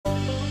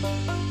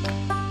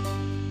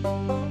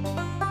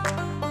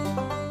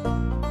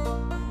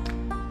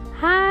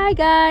Hi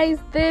guys,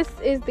 this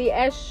is the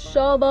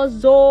Eshoba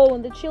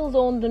zone, the chill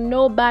zone, the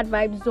no bad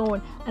vibe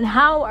zone. And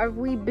how have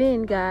we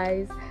been,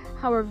 guys?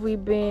 How have we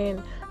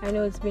been? I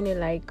know it's been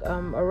a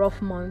rough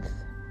month.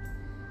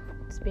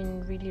 It's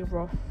been really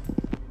rough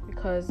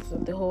because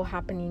of the whole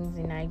happenings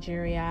in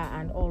Nigeria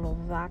and all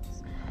of that.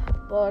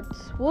 But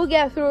we'll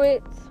get through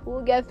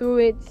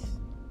it.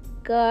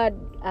 God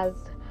has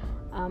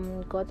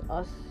got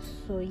us.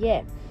 So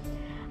yeah.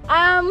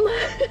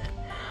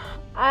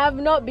 I have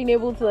not been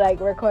able to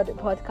record a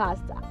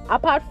podcast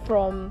apart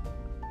from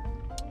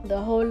the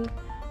whole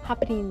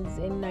happenings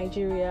in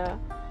Nigeria.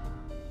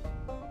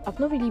 I've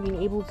not really been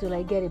able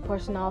to get a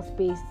personal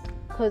space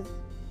because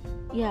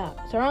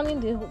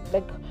surrounding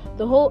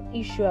the whole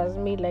issue has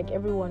made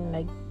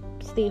everyone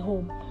stay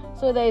home.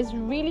 So there is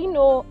really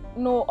no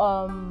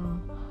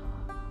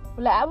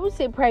I would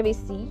say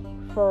privacy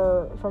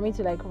for me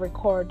to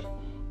record.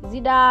 It's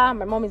either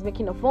my mom is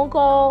making a phone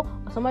call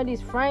or somebody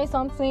is frying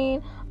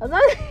something or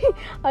something,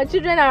 or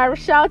children are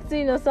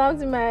shouting or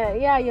something.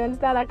 You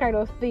understand that kind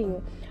of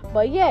thing.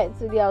 But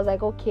today I was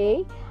like,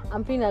 okay,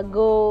 I'm finna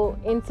go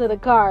into the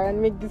car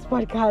and make this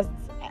podcast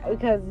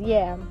because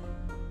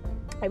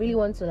I really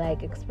want to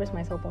express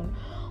myself on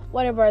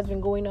whatever has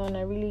been going on.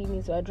 I really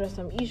need to address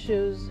some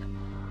issues.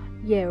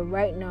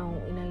 Right now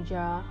in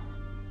NAIJA,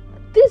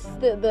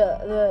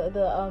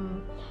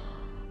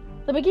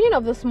 the beginning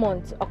of this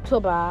month,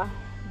 October,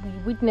 we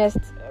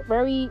witnessed a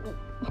very,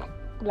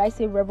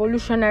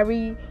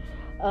 revolutionary,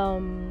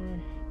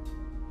 I'm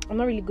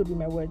not really good with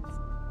my words,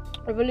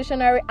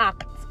 revolutionary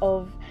act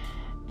of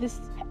this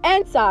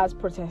NSAS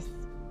protest,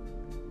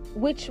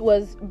 which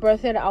was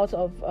birthed out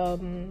of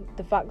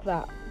the fact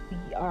that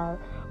we are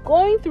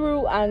going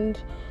through and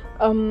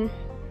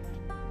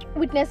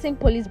witnessing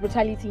police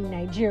brutality in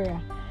Nigeria.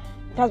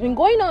 It has been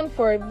going on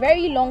for a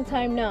very long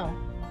time now,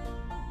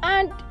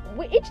 and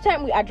each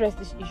time we address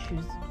these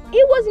issues,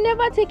 it was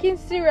never taken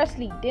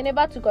seriously. They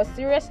never took us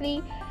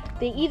seriously.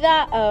 They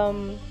either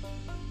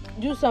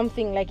do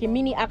something like a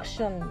mini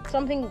action,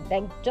 something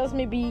just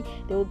maybe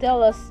they will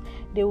tell us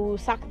they will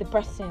sack the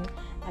person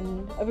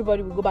and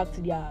everybody will go back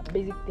to their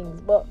basic things.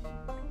 But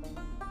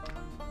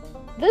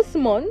this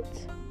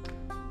month,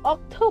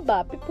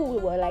 October, people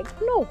were like,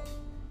 no,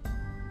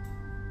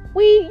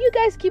 you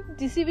guys keep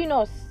deceiving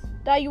us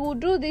that you will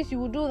do this, you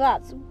will do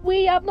that.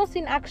 We have not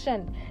seen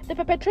action. The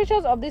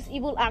perpetrators of this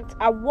evil act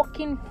are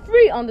walking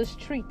free on the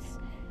streets.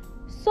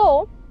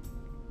 So,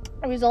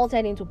 it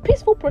resulted into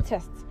peaceful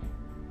protests.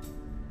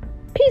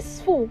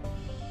 Peaceful.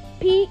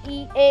 Peaceful.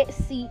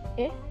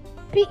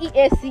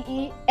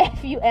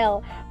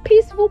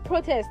 Peaceful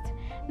protest,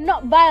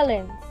 not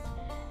violence.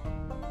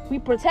 We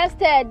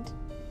protested.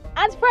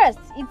 At first,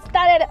 it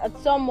started at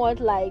somewhat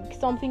like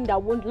something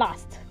that won't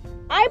last.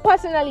 I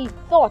personally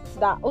thought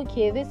that,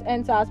 okay, this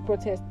NSAS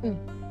protest,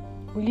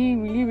 will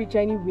it reach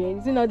anywhere?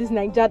 Is it not this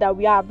NAIJA that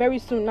we are very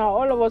soon now?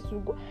 All of us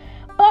will go.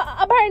 But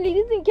apparently,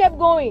 this thing kept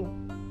going.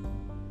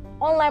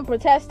 Online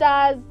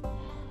protesters,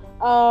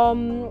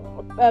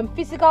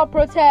 physical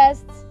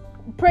protests,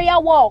 prayer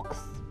walks,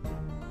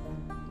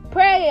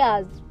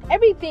 prayers,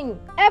 everything,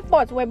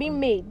 efforts were being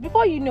made.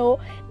 Before you know,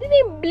 the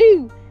thing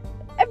blew.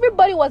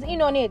 Everybody was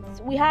in on it.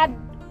 We had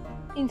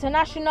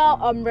international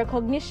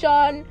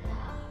recognition,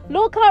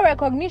 local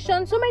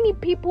recognition, so many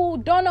people,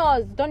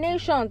 donors,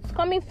 donations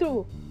coming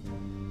through,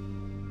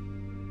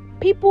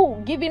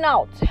 people giving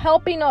out,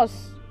 helping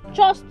us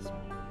just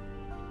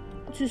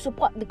to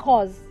support the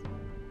cause.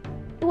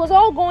 It was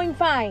all going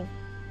fine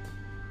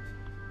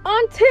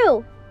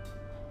until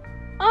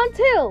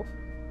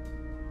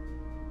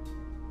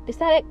they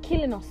started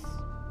killing us.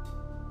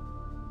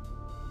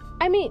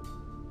 I mean,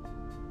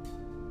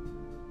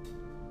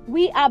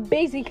 we are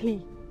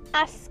basically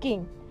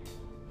asking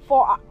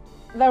for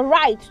the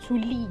right to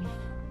live.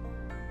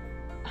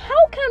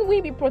 How can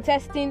we be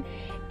protesting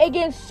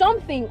against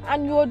something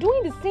and you're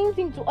doing the same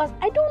thing to us?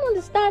 I don't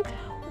understand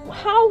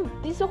how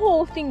this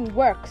whole thing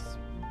works.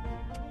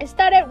 It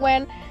started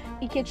when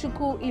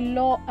Ikechukwu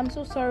Ilo, I'm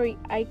so sorry,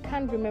 I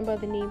can't remember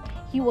the name,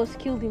 he was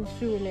killed in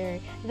Surulere.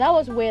 That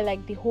was where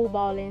the whole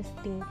violence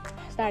thing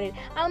started.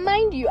 And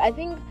mind you, I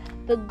think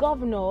the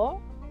governor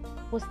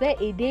was there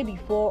a day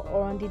before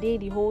or on the day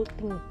the whole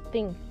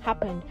thing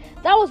happened.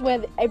 That was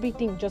where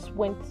everything just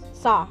went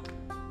sour.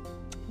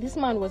 This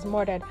man was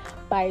murdered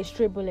by a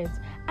stray bullet.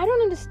 I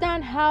don't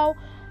understand how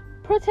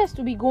protests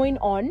will be going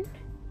on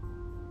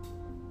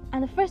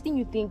and the first thing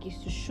you think is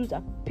to shoot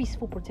at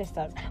peaceful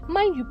protesters.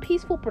 Mind you,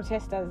 peaceful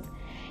protesters.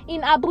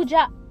 In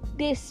Abuja,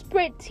 they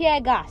sprayed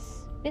tear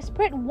gas. They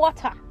sprayed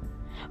water.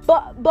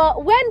 But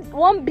when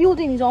one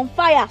building is on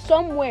fire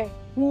somewhere,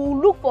 we will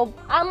look for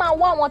Ama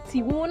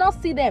 110. We will not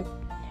see them.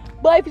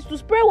 But if it's to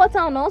spray water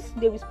on us,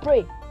 they will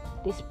spray.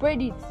 They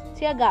sprayed it.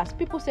 Tear gas.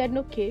 People said,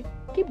 okay,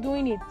 keep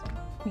doing it.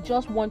 We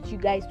just want you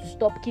guys to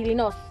stop killing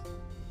us.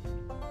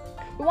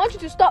 We want you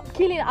to stop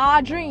killing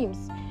our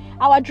dreams.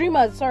 Our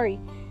dreamers,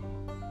 sorry.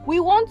 We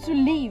want to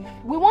live.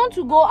 We want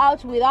to go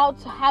out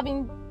without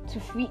having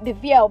the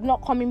fear of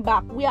not coming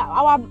back.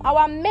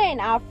 Our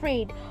men are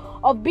afraid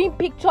of being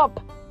picked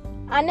up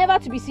and never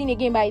to be seen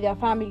again by their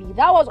family.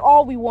 That was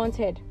all we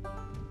wanted.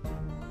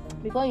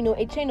 Before you know,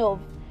 a chain of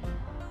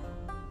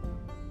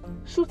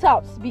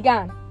shootouts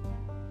began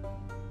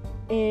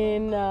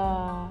in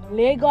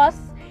Lagos,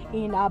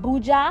 in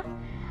Abuja,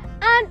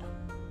 and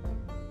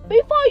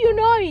before you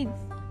know it,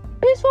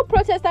 peaceful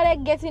protests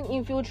started getting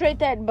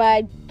infiltrated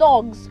by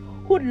thugs,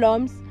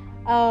 hoodlums,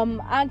 I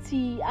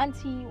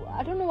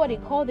don't know what they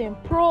call them,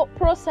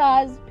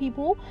 pro-SARS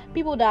people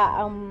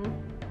that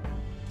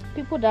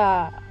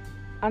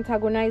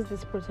antagonize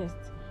this protest.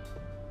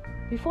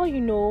 Before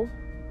you know,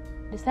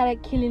 they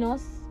started killing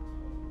us.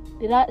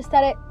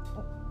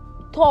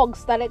 Thugs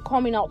started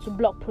coming out to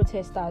block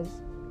protesters.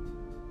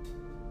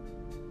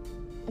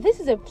 This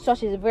is a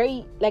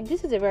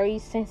very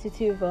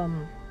sensitive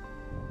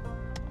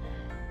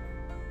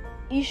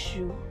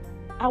issue.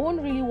 I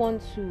won't really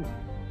want to,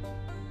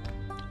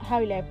 how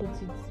will I put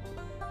it,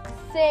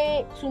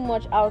 say too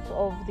much out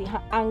of the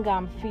anger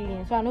I'm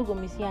feeling, so I'm not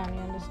gonna miss you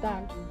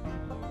understand.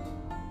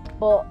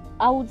 But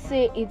I would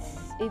say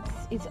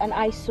it's an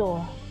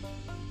eyesore,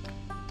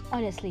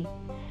 honestly.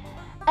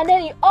 And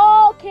then it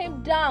all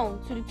came down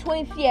to the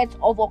 20th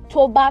of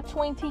October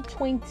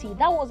 2020.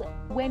 That was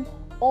when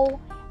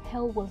all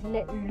hell was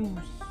let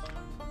loose,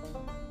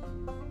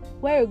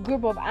 where a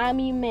group of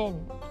armed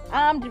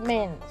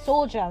men,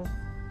 soldiers,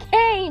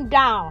 came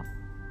down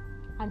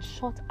and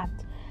shot at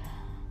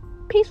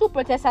peaceful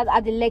protesters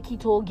at the Lekki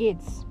toll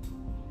gates.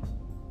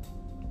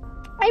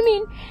 I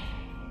mean,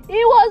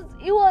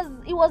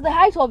 it was the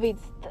height of it,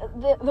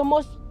 the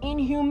most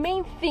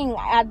inhumane thing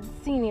I had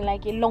seen in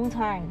like a long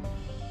time.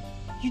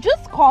 You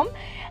just come,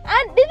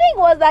 and the thing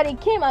was that they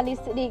came and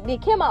they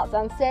came out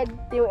and said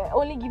they were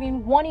only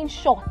giving warning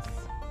shots,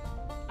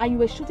 and you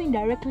were shooting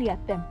directly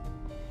at them.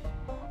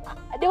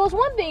 There was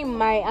one thing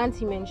my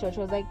auntie mentioned. She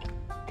was like,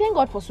 "Thank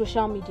God for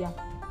social media.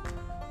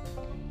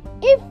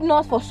 If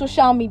not for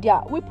social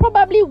media, we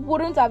probably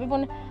wouldn't have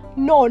even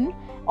known,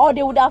 or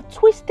they would have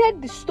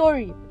twisted the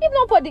story. If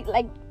not for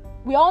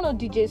we all know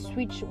DJ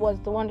Switch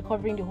was the one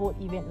covering the whole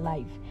event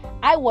live.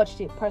 I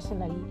watched it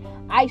personally.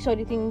 I saw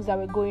the things that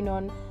were going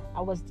on. I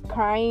was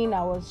crying,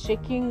 I was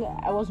shaking,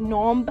 I was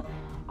numb,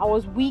 I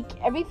was weak.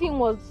 Everything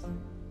was...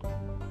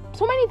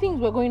 So many things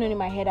were going on in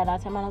my head at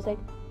that time. And I was like,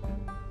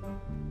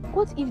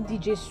 what if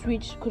DJ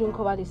Switch couldn't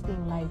cover this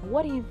thing live?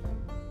 What if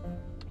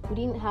we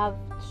didn't have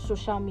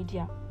social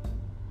media?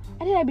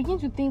 And then I began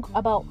to think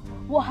about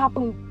what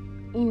happened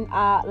in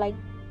our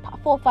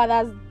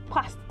forefathers'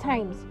 past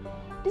times.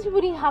 These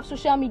people didn't have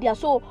social media,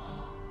 so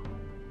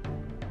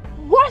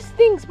worse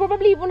things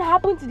probably even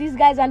happened to these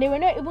guys, and they were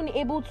not even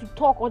able to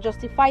talk or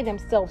justify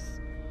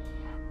themselves.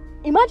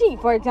 Imagine,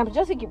 for example,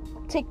 just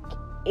take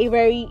a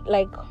very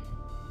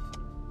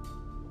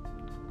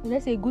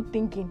let's say good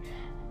thinking,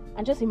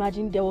 and just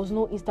imagine there was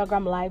no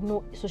Instagram live,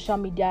 no social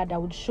media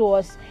that would show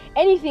us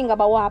anything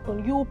about what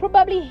happened. You will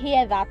probably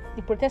hear that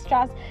the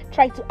protesters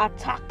tried to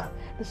attack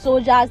the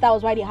soldiers. That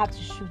was why they had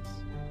to shoot.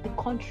 The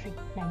country,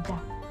 NAIJA,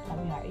 that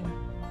we are in.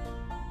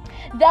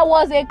 There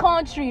was a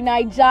country,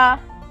 NAIJA.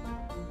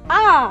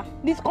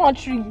 This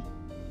country.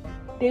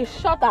 They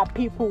shot at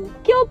people,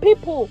 killed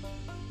people.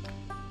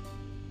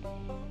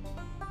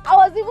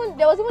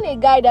 There was even a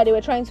guy that they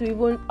were trying to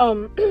even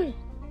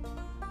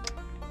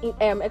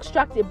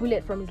extract a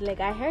bullet from his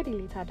leg. I heard he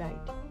later died.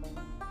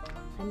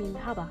 I mean,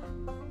 haba,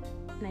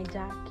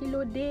 NAIJA,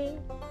 kilo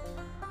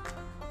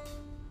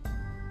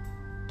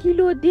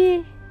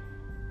day.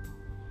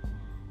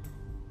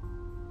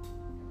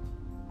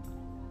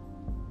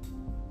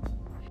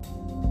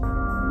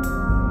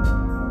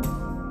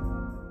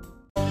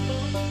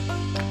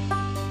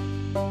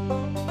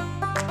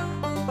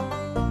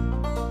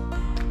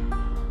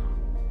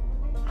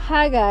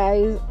 Hi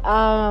guys,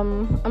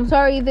 I'm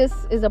sorry this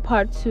is a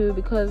part 2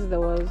 because there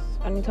was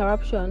an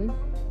interruption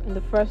in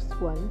the first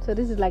one, so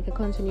this is like a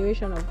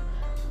continuation of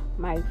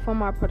my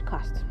former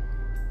podcast,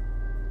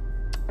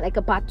 like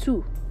a part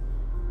 2.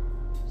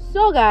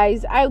 So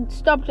guys, I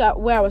stopped at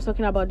where I was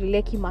talking about the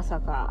Lekki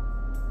massacre.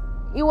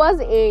 It was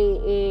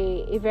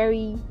a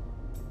very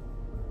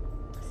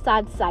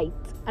sad sight,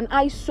 an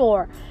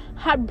eyesore,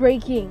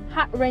 heartbreaking,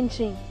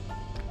 heart-wrenching.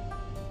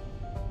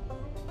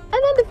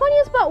 And then the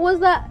funniest part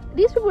was that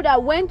these people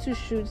that went to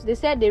shoot, they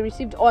said they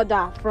received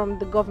order from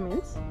the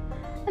government.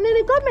 And then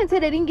the government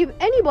said they didn't give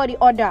anybody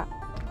order.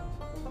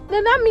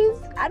 Then that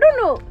means, I don't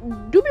know,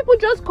 do people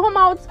just come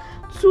out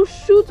to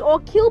shoot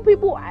or kill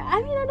people?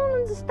 I mean, I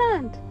don't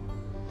understand.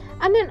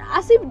 And then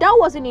as if that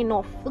wasn't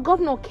enough, the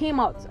governor came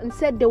out and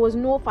said there were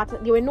no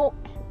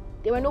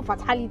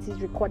fatalities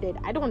recorded.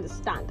 I don't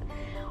understand.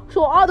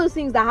 So all those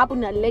things that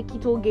happened at Lekki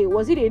toll gate,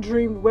 was it a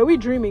dream? Were we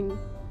dreaming?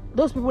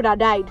 Those people that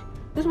died,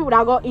 those people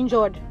that got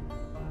injured.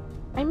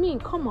 I mean,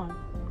 come on.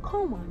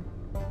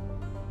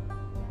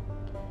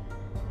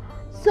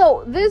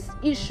 So this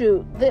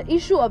issue, the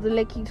issue of the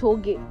Lekki toll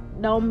gate,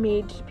 now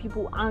made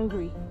people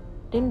angry.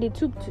 Then they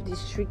took to the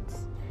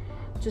streets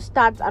to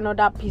start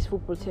another peaceful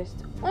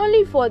protest,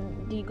 only for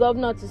the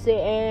governor to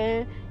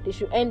say they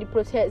should end the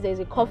protest, there's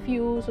a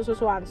curfew, so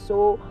and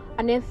so.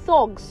 And then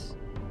thugs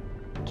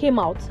came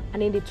out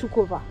and then they took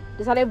over.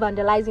 They started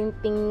vandalizing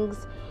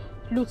things,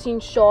 looting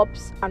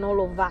shops, and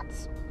all of that.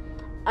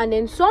 And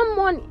then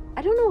someone,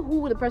 I don't know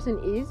who the person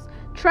is,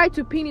 tried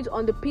to pin it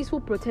on the peaceful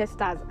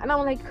protesters. And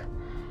I'm like,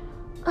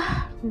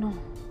 no.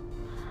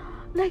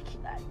 Like,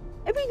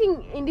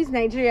 everything in this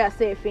Nigeria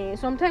safe,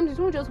 sometimes it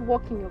won't just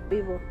work in your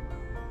favor.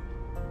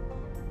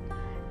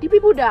 The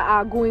people that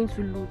are going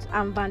to loot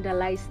and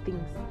vandalize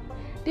things,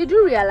 they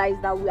do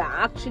realize that we are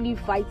actually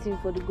fighting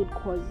for the good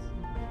cause.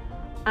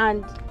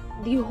 And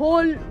the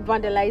whole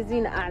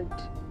vandalizing and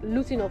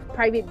looting of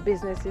private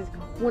businesses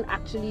won't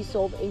actually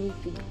solve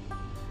anything.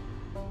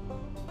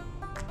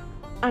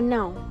 And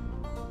now,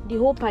 the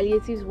whole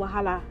palliatives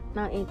wahala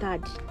now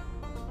entered.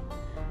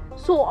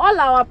 So all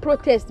our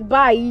protests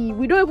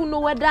we don't even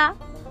know whether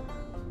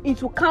it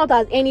will count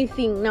as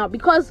anything now.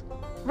 Because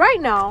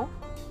right now,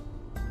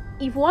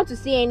 if we want to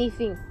say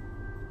anything,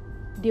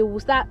 they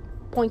will start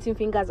pointing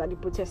fingers at the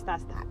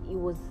protesters that it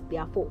was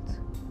their fault.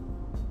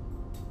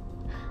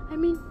 I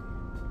mean,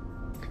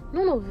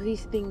 none of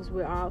these things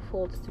were our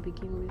fault to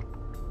begin with.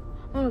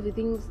 None of the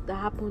things that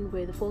happened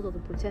were the fault of the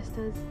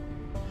protesters.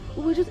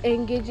 We were just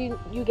engaging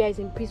you guys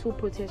in peaceful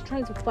protest,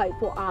 trying to fight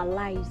for our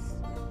lives.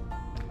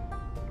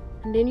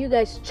 And then you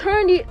guys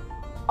turned it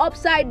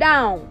upside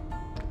down.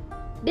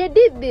 They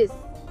did this.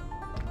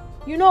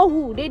 You know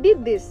who? They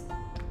did this.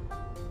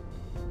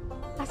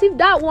 As if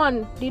that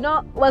one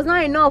was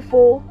not enough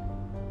for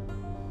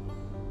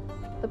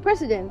the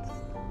president's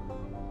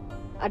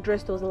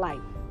address was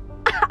live.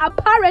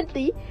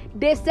 Apparently,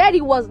 they said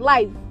it was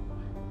live.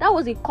 That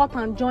was a cut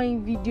and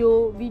join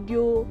video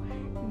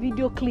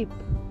clip.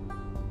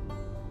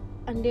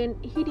 And then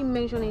he didn't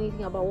mention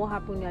anything about what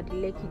happened at the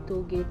Lekki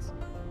toll gate.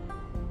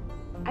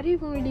 I didn't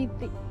even really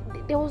think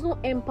there was no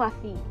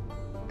empathy.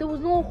 There was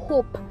no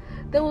hope.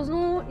 There was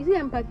no, is it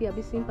empathy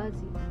or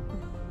sympathy?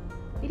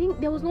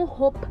 There was no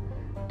hope.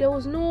 There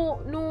was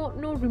no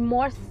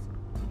remorse.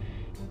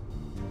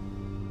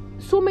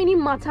 So many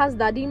matters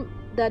that didn't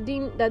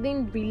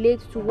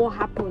relate to what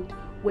happened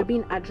were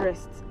being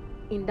addressed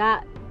in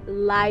that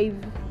live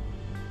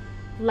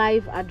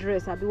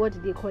address. What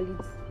did they call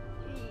it?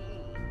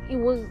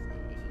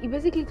 It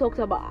basically talked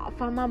about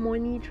farmer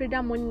money,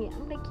 trader money.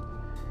 I'm like,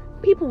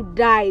 people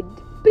died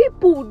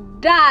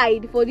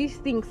for these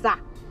things, sir.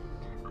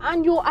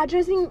 And you're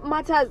addressing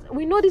matters.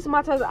 We know these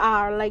matters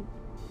are like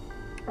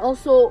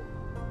also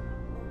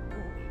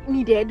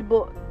needed,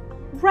 but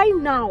right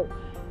now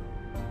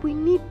we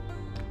need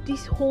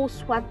this whole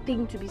SWAT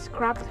thing to be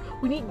scrapped.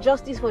 We need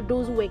justice for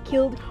those who were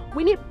killed.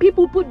 We need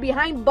people put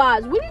behind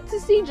bars. We need to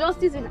see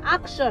justice in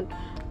action.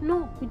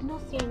 No, we did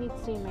not see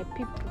anything, my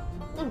people.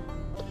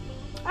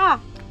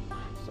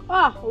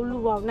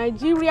 Oluwa,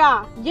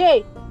 Nigeria,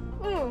 yay.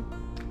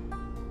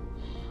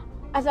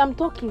 As I'm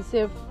talking,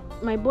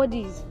 my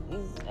body is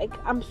like,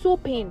 I'm so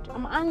pained.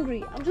 I'm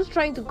angry. I'm just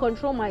trying to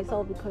control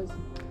myself because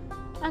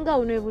anger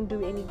will not even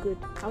do any good.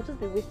 I'll just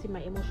be wasting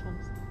my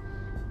emotions.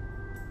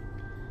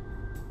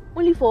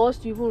 Only for us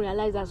to even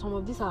realize that some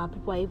of these our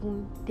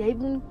people they're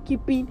even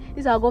keeping,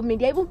 this our government,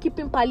 they're even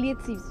keeping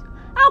palliatives.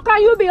 How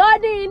can you be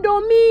holding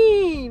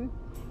Indomine?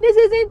 This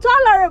is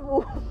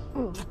intolerable.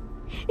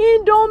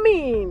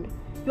 Indomine.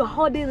 You're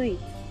holding it.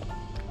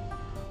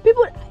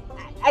 People,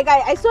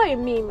 I saw a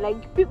meme,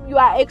 like, people, you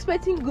are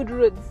expecting good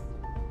roads,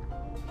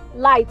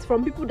 lights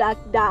from people that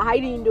are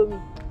hiding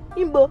Indomie.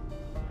 Imbo,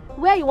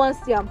 where you want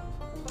to see them?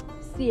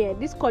 See,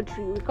 this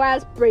country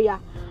requires prayer.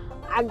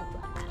 And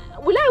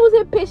will I even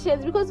say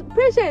patience? Because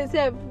patience,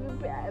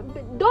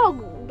 dog,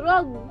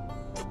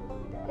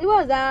 it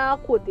was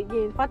that quote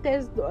again,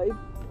 fattest dog.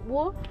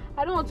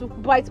 I don't want to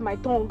bite my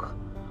tongue.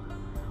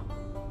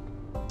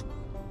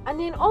 And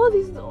then all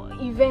these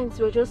events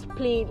were just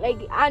playing,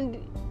 like,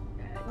 and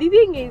the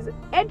thing is,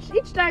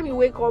 each time you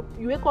wake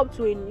up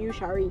to a new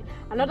charade.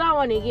 Another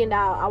one again, that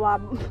our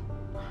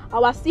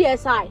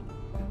CSI,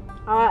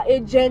 our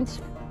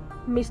agent,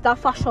 Mr.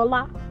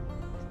 Fashola,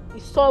 he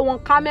saw one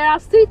camera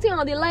sitting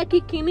on the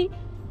Lekki Kini.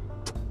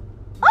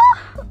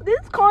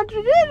 This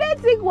country, they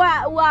think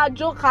we're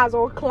jokers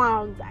or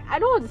clowns. I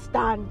don't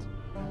understand.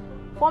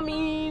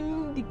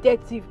 Forming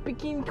detective,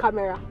 picking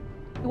camera.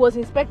 He was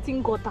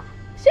inspecting gutter.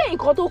 I'm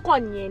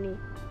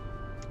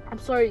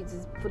sorry, it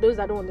is for those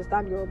that don't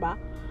understand Yoruba.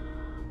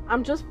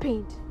 I'm just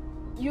pained.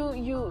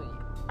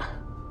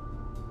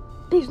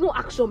 There's no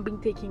action being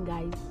taken,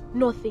 guys.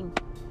 Nothing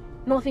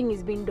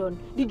is being done.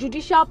 The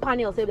judicial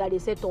panel said that they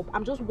set up.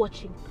 I'm just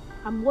watching.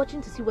 I'm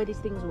watching to see where these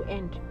things will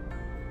end.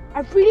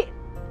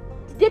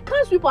 They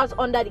can't sweep us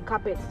under the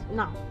carpet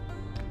now.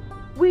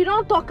 We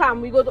don't talk them.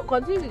 We go to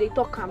continue to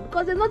talk them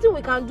because there's nothing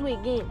we can do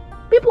again.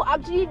 People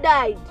actually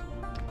died.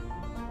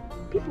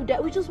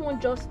 We just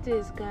want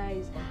justice,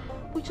 guys.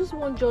 We just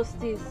want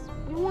justice.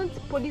 We want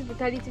police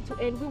brutality to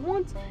end. We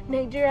want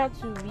Nigeria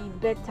to be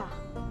better.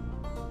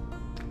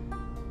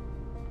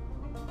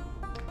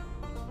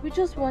 We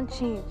just want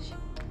change.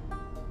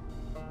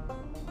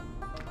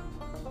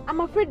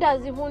 I'm afraid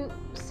that's even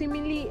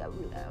seemingly,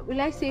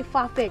 will I say,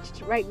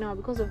 far-fetched right now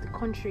because of the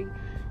country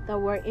that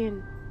we're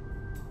in.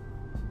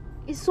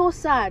 It's so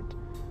sad.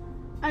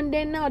 And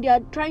then now they are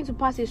trying to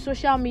pass a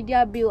social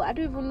media bill. I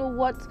don't even know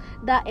what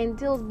that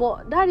entails,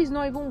 but that is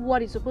not even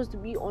what is supposed to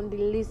be on the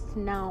list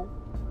now.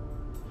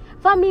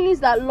 Families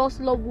that lost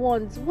loved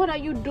ones, what are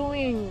you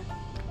doing?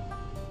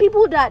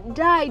 People that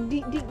died,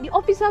 the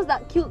officers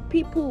that killed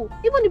people,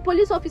 even the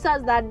police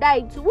officers that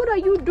died, so what are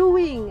you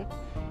doing?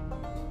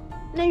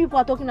 Now people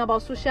are talking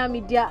about social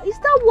media. Is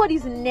that what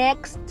is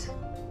next?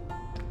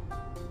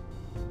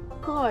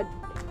 God,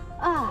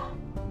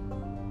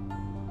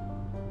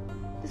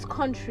 this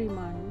country,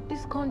 man,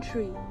 this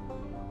country,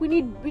 we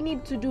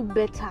need to do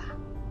better.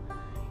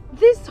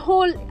 This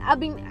whole,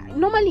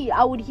 normally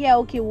I would hear,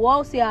 okay, we'll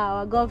all say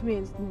our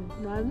governments,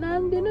 they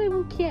don't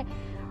even care.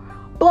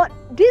 But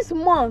this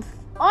month,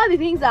 all the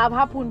things that have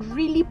happened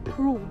really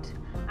proved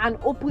and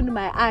opened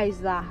my eyes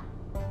that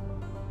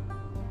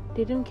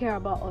they don't care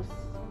about us.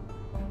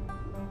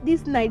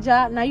 This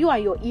NAIJA, now you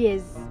and your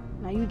ears,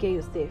 now you get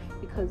yourself,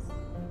 because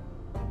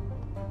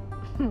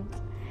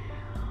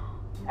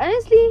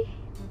honestly,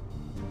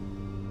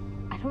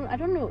 I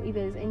don't know if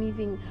there's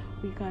anything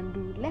we can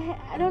do.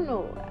 I don't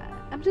know.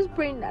 I'm just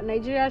praying that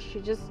Nigeria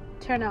should just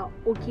turn out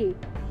okay,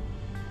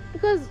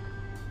 because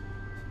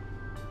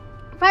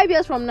 5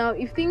 years from now,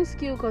 if things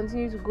still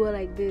continue to go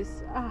like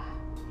this,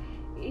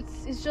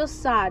 it's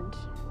just sad.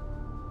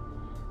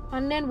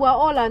 And then we're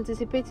all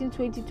anticipating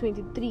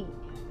 2023.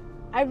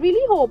 I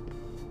really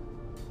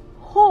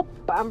hope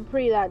and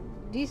pray that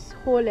this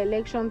whole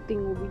election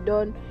thing will be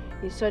done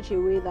in such a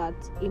way that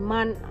a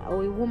man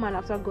or a woman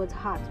after God's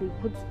heart will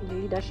put in the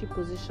leadership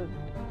position.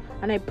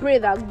 And I pray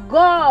that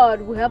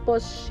God will help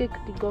us shake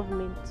the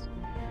government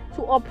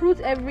to uproot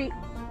every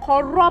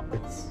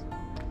corrupt,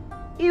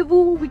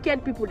 evil,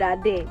 wicked people that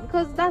are there,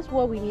 because that's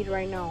what we need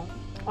right now.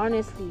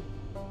 Honestly,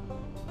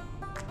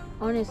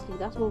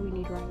 that's what we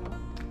need right now.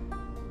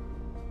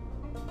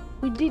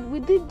 We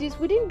did this.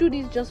 We didn't do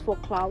this just for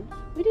clout.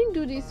 We didn't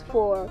do this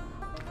for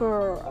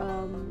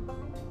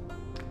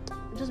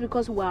just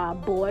because we are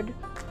bored.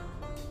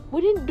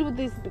 We didn't do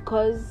this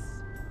because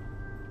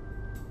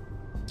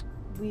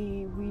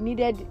we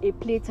needed a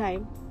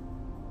playtime.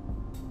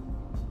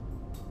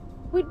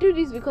 We do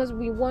this because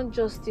we want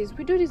justice.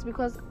 We do this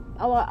because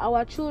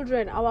our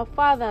children, our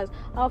fathers,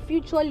 our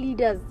future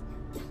leaders.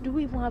 Do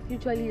we even have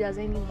future leaders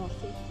anymore?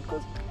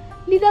 Because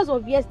leaders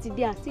of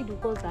yesterday are still the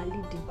ones that are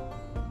leading.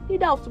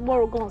 Leader of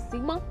tomorrow gone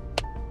Sigma.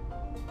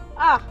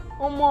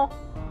 Omo.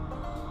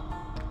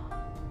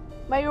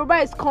 My Yoruba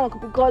is conk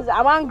because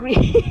I'm angry.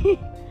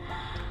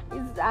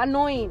 It's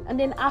annoying. And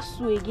then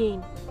ASU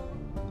again.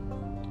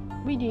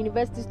 We the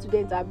university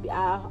students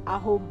are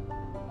home.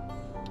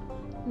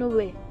 No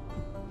way.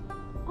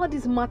 All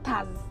these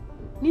matters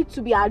need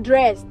to be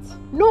addressed.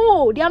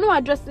 No, they are not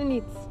addressing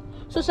it.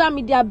 Social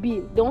media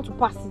bill, they want to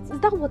pass it. Is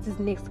that what is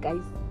next,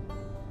 guys?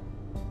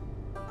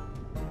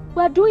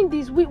 We are doing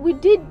this. We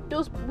did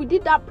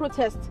that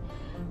protest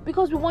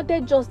because we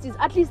wanted justice.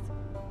 At least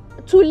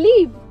to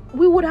live,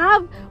 we would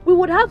have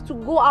to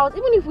go out,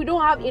 even if we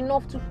don't have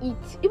enough to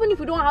eat, even if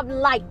we don't have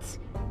light,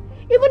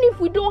 even if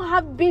we don't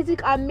have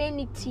basic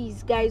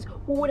amenities, guys.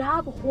 We would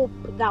have hope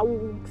that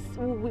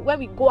when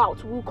we go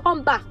out, we'll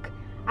come back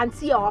and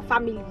see our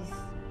families.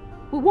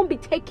 We won't be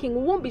taken.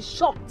 We won't be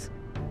shot.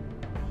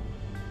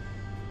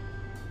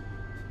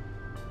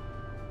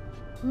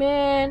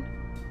 Man,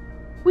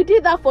 we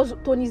did that for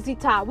Tony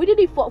Zita. We did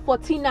it for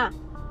Tina.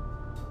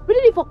 We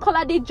did it for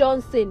Kolade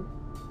Johnson.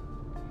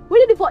 We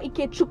did it for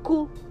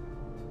Ikechukwu.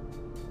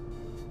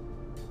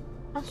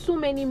 And so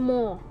many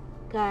more,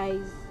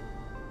 guys.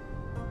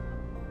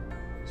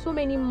 So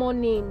many more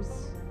names.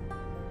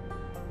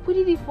 We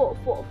did it for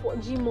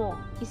Jimo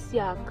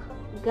Isiak.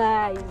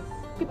 Guys,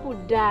 people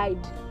died.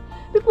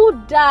 People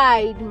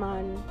died,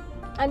 man.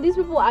 And these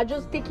people are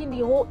just taking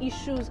the whole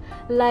issues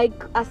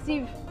like as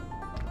if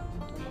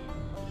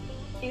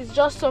it's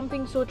just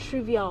something so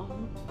trivial.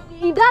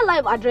 In that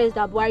live address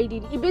that Buhari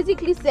did, he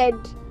basically said,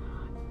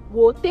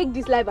 "Well, take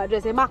this live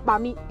address and mark by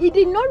me." He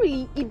did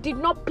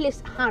not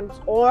place hands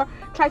or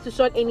try to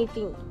sort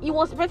anything. It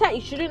was better.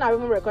 He shouldn't have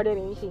even recorded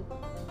anything.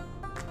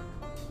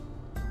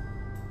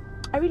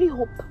 I really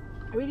hope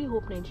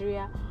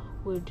Nigeria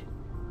would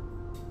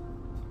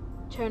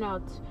turn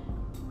out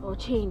or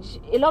change.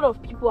 A lot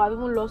of people have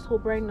even lost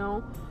hope right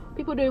now.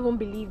 People don't even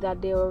believe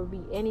that there will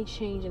be any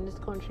change in this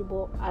country.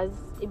 But as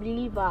a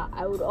believer,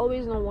 I would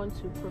always not want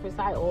to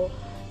prophesy or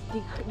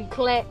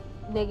declare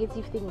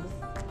negative things,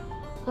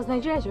 because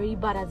Nigeria is already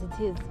bad as it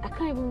is. I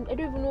can't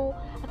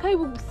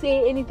even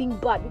say anything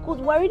bad because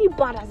we're already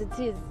bad as it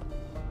is.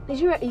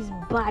 Nigeria is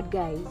bad,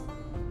 guys.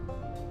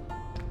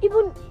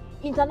 Even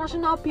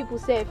international people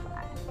say,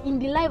 in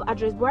the live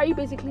address, Buhari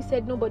basically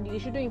said they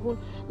shouldn't even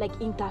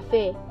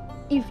interfere.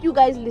 If you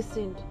guys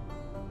listened,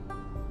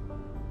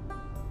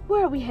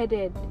 where are we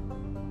headed?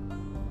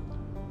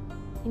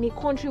 In a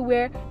country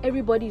where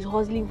everybody is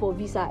hustling for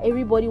visa,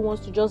 everybody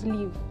wants to just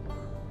live.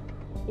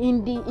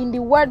 In the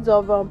words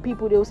of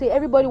people, they will say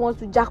everybody wants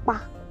to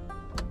jackpa.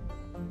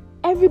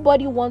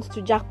 Everybody wants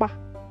to jackpa.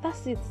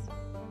 That's it.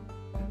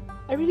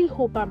 I really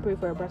hope and pray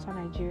for a better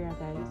Nigeria,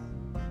 guys.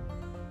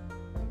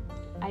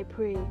 I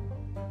pray.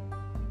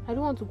 I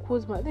don't want to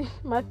quote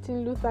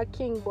Martin Luther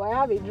King, but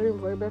I have a dream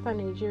for a better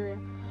Nigeria.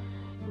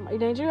 A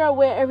Nigeria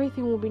where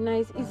everything will be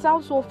nice. It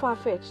sounds so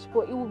far-fetched,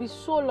 but it would be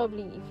so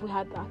lovely if we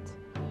had that.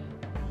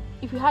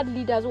 If we had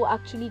leaders who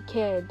actually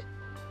cared.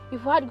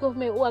 If we had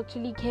government who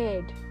actually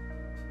cared.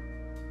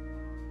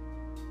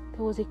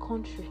 There was a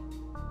country.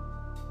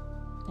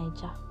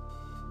 NAIJA.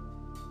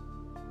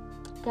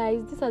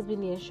 Guys, this has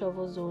been the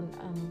Shovel Zone,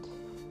 and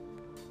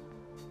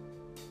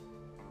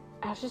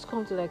I've just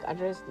come to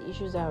address the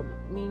issues that are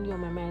mainly on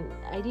my mind.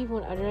 I didn't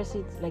even address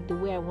it the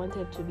way I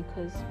wanted to,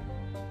 because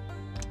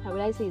how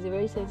would I say, it's a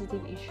very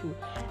sensitive issue,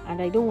 and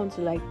I don't want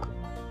to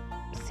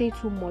say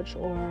too much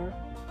or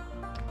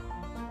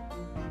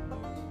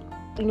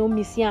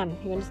misyan.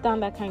 You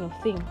understand, that kind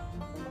of thing.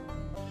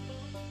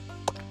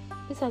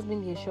 This has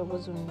been the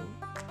Shovel Zone,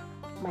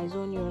 my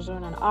zone, your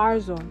zone, and our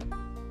zone.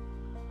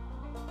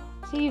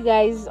 See you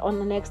guys on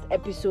the next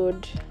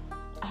episode.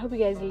 I hope you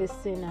guys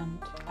listen and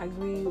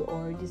agree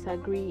or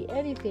disagree,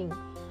 anything.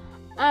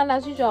 And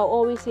as usual, I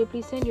always say,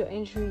 please send your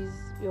entries,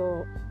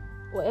 your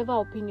whatever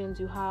opinions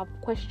you have,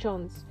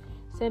 questions,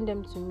 send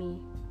them to me.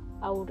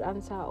 I would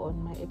answer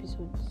on my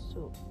episodes.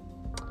 So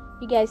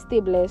you guys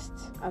stay blessed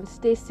and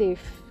stay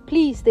safe.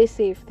 Please stay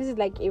safe. This is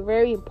a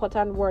very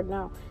important word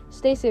now.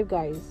 Stay safe,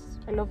 guys.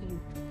 I love you.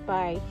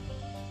 Bye.